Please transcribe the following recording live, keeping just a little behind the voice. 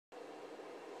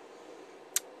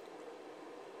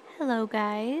Hello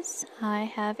guys, I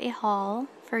have a haul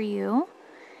for you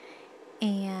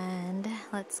and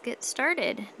let's get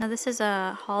started. Now this is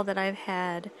a haul that I've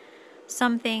had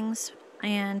some things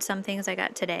and some things I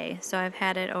got today. So I've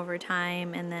had it over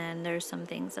time and then there's some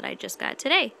things that I just got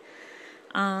today.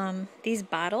 These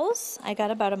bottles I got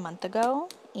about a month ago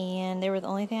and they were the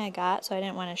only thing I got, so I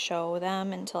didn't want to show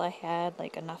them until I had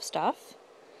like enough stuff.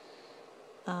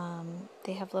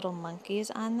 They have little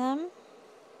monkeys on them.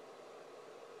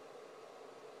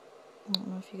 I don't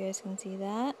know if you guys can see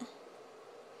that.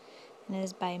 And it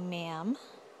is by Ma'am.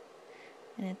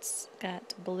 And it's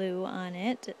got blue on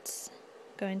it. It's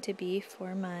going to be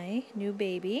for my new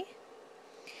baby.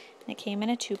 And it came in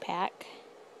a 2-pack.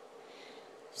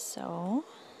 So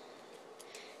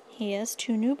he has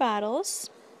 2 new bottles.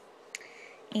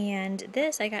 And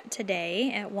this I got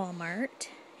today at Walmart.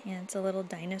 And it's a little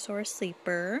dinosaur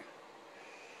sleeper.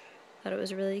 Thought it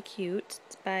was really cute.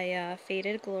 It's by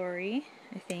Faded Glory,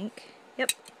 I think.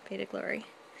 Yep, Faded Glory.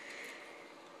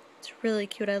 It's really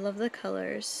cute. I love the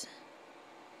colors.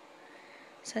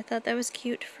 So I thought that was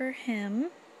cute for him.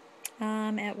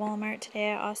 At Walmart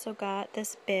today I also got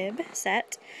this bib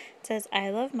set. It says I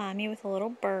love mommy with a little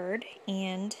bird,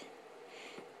 and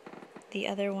the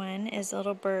other one is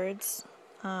little birds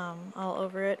all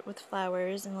over it with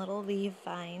flowers and little leaf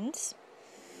vines.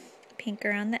 Pink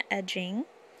around the edging.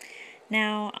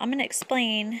 Now I'm going to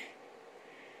explain.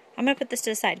 I'm going to put this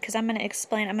to the side because I'm going to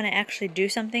explain. I'm going to actually do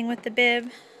something with the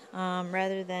bib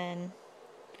rather than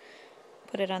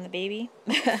put it on the baby.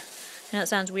 I know it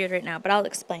sounds weird right now, but I'll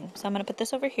explain. So I'm going to put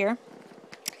this over here.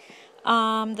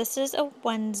 This is a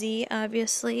onesie,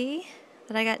 obviously,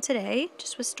 that I got today,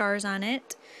 just with stars on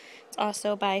it. It's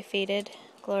also by Faded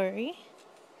Glory,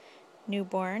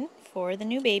 newborn for the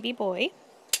new baby boy.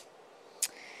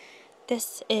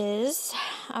 This is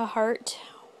a heart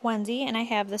onesie, and I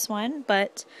have this one,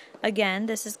 but again,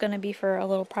 this is going to be for a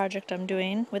little project I'm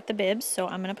doing with the bibs, so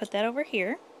I'm going to put that over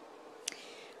here.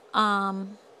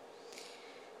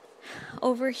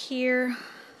 Over here,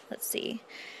 let's see.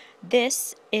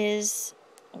 This is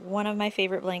one of my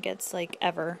favorite blankets, like,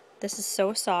 ever. This is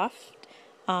so soft.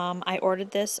 I ordered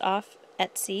this off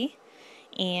Etsy,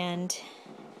 and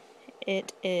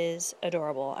it is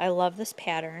adorable. I love this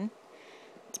pattern.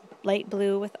 It's light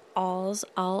blue with owls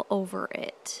all over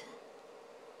it.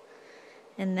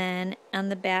 And then on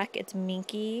the back, it's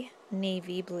minky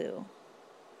navy blue.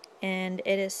 And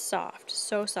it is soft.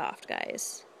 So soft,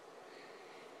 guys.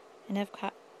 And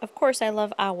of course, I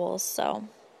love owls, so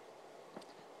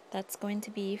that's going to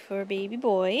be for baby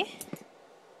boy.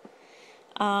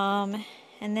 And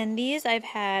then these I've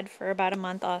had for about a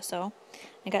month also.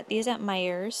 I got these at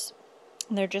Meijer's.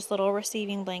 They're just little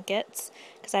receiving blankets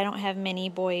because I don't have many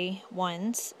boy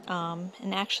ones.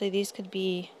 And actually these could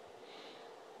be,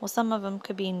 well, some of them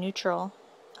could be neutral.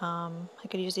 I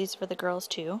could use these for the girls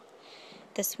too.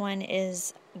 This one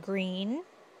is green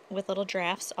with little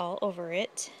drafts all over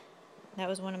it. That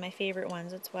was one of my favorite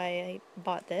ones. That's why I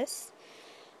bought this,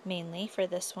 mainly for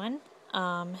this one.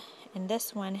 And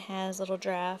this one has little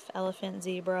giraffe, elephant,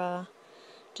 zebra,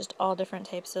 just all different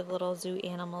types of little zoo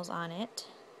animals on it.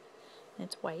 And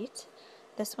it's white.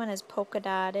 This one is polka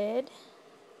dotted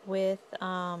with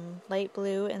light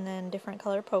blue and then different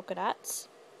color polka dots.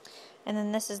 And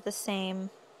then this is the same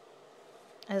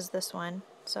as this one.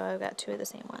 So I've got 2 of the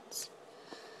same ones.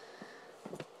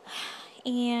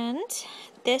 And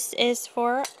this is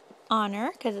for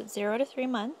Honor because it's 0 to 3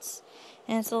 months.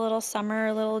 And it's a little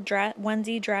summer little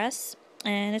onesie dress.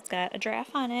 And it's got a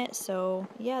giraffe on it. So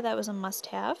yeah, that was a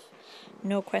must-have.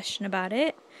 No question about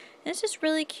it. And it's just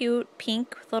really cute.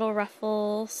 Pink with little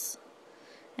ruffles.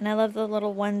 And I love the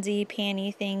little onesie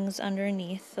panty things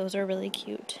underneath. Those are really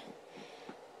cute.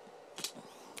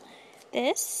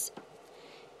 This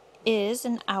is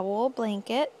an owl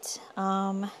blanket.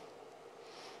 Actually,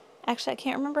 I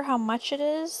can't remember how much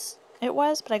it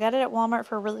was, but I got it at Walmart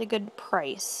for a really good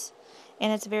price.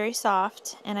 And it's very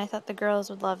soft, and I thought the girls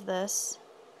would love this.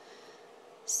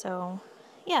 So,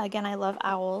 yeah, again, I love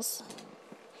owls.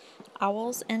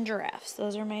 Owls and giraffes.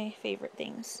 Those are my favorite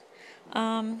things.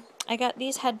 I got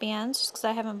these headbands just because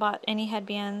I haven't bought any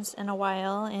headbands in a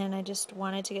while, and I just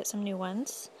wanted to get some new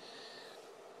ones.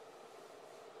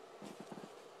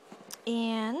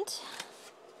 And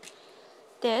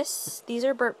these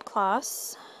are burp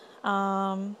cloths,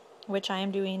 which I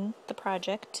am doing the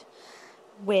project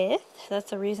with. That's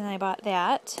the reason I bought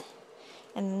that.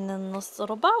 And then this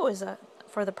little bow is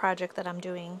for the project that I'm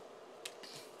doing.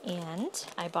 And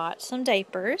I bought some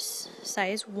diapers,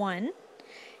 size 1,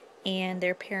 and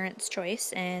they're parents'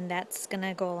 choice, and that's going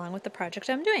to go along with the project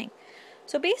I'm doing.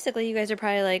 So basically, you guys are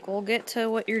probably like, well, get to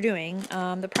what you're doing.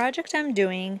 The project I'm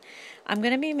doing, I'm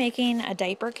going to be making a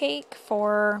diaper cake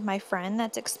for my friend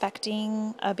that's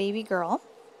expecting a baby girl.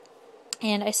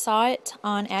 And I saw it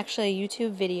on actually a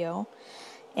YouTube video,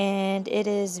 and it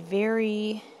is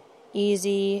very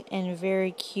easy and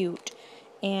very cute.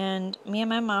 And me and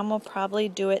my mom will probably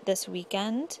do it this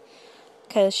weekend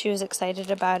because she was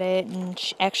excited about it, and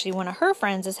actually one of her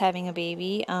friends is having a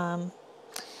baby,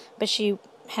 but she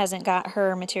hasn't got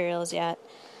her materials yet,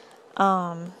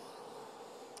 and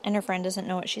her friend doesn't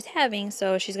know what she's having,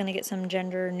 so she's going to get some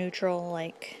gender neutral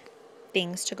like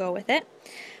things to go with it.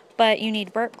 But you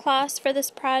need burp cloths for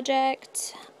this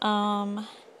project, a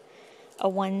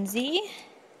onesie,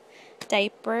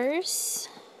 diapers,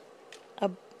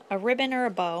 a ribbon or a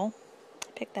bow,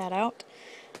 pick that out,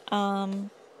 and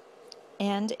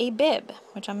a bib,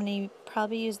 which I'm going to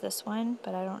probably use this one,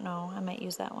 but I don't know, I might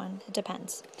use that one, it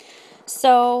depends.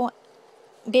 So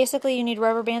basically you need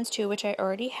rubber bands too, which I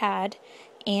already had,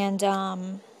 and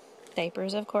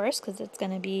diapers, of course, because it's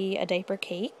going to be a diaper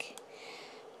cake.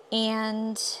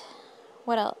 And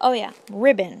what else? Oh yeah,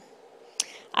 ribbon.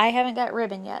 I haven't got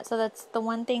ribbon yet, so that's the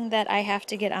one thing that I have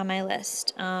to get on my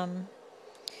list. So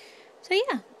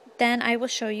yeah, then I will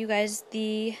show you guys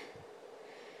the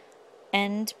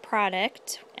end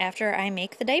product after I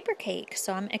make the diaper cake.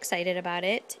 So I'm excited about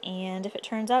it, and if it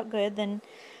turns out good, then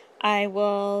I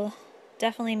will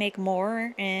definitely make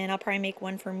more, and I'll probably make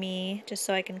one for me just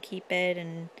so I can keep it,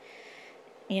 and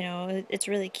you know, it's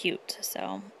really cute,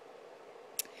 so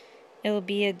it will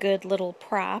be a good little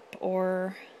prop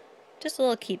or just a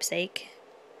little keepsake.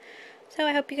 So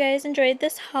I hope you guys enjoyed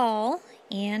this haul,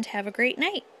 and have a great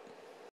night.